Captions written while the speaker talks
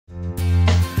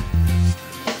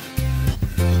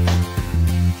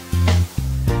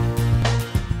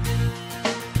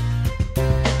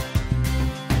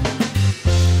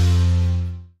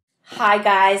Hi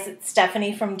guys, it's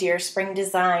Stephanie from Deer Spring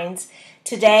Designs.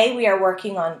 Today we are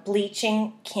working on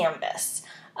bleaching canvas.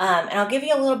 And I'll give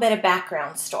you a little bit of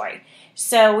background story.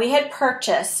 So we had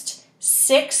purchased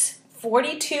 6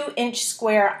 42-inch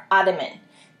square ottoman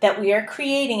that we are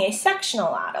creating a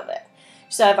sectional out of it.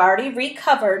 So I've already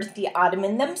recovered the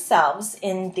ottoman themselves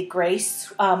in the gray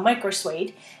micro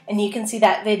suede, and you can see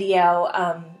that video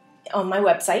on my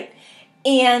website.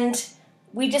 And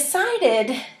we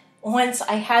decided, once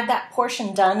I had that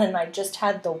portion done and I just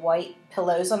had the white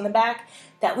pillows on the back,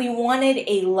 that we wanted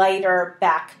a lighter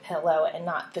back pillow and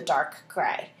not the dark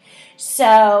gray.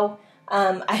 So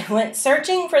I went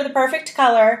searching for the perfect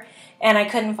color and I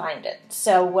couldn't find it.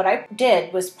 So what I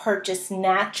did was purchase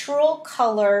natural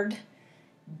colored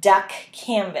duck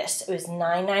canvas. It was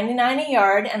 $9.99 a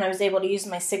yard, and I was able to use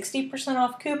my 60%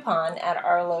 off coupon at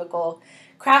our local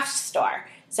craft store.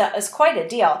 So it was quite a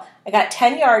deal. I got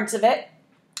 10 yards of it,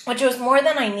 which was more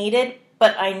than I needed,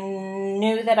 but I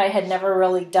knew that I had never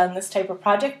really done this type of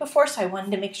project before, so I wanted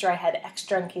to make sure I had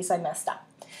extra in case I messed up.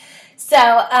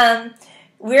 So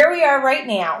where we are right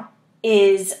now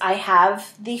is I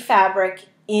have the fabric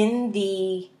in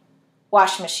the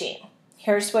wash machine.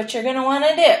 Here's what you're going to want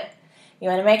to do. You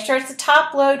want to make sure it's a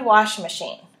top load wash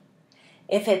machine.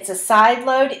 If it's a side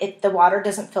load, the water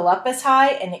doesn't fill up as high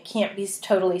and it can't be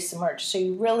totally submerged. So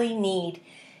you really need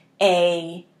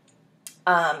a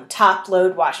top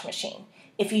load wash machine.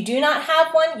 If you do not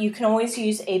have one, you can always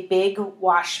use a big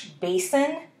wash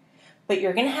basin, but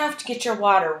you're going to have to get your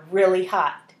water really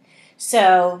hot.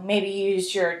 So maybe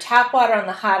use your tap water on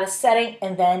the hottest setting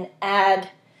and then add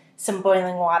some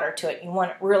boiling water to it. You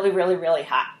want it really, really, really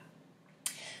hot.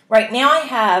 Right now I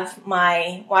have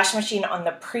my washing machine on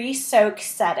the pre-soak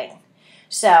setting.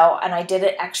 And I did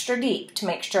it extra deep to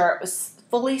make sure it was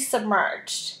fully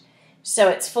submerged. So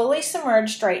it's fully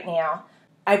submerged right now.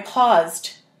 I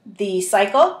paused the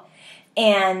cycle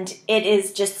and it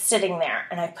is just sitting there,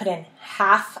 and I put in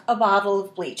half a bottle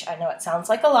of bleach. I know it sounds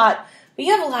like a lot, but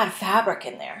you have a lot of fabric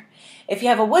in there. If you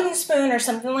have a wooden spoon or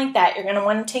something like that, you're going to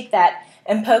want to take that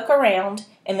and poke around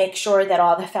and make sure that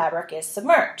all the fabric is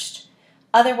submerged.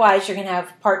 Otherwise, you're going to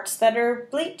have parts that are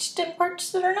bleached and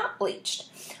parts that are not bleached.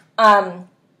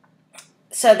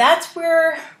 So that's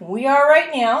where we are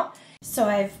right now. So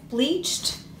I've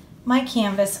bleached my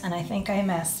canvas, and I think I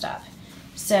messed up.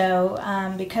 So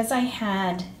because I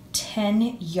had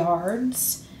 10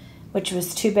 yards, which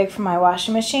was too big for my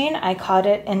washing machine, I cut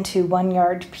it into 1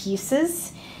 yard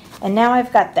pieces, and now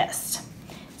I've got this.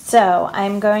 So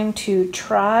I'm going to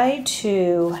try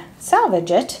to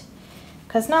salvage it,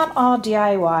 because not all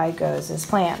DIY goes as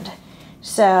planned.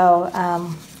 So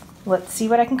let's see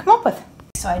what I can come up with.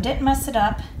 So I didn't mess it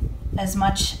up as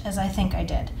much as I think I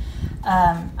did.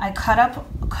 I cut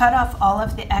off all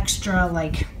of the extra,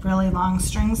 like, really long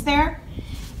strings there,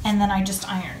 and then I just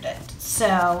ironed it. So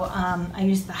I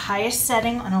used the highest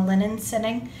setting on a linen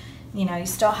setting. You know, you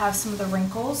still have some of the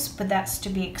wrinkles, but that's to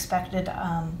be expected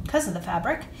because of the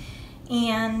fabric.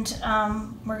 And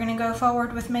we're going to go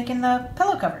forward with making the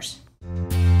pillow covers.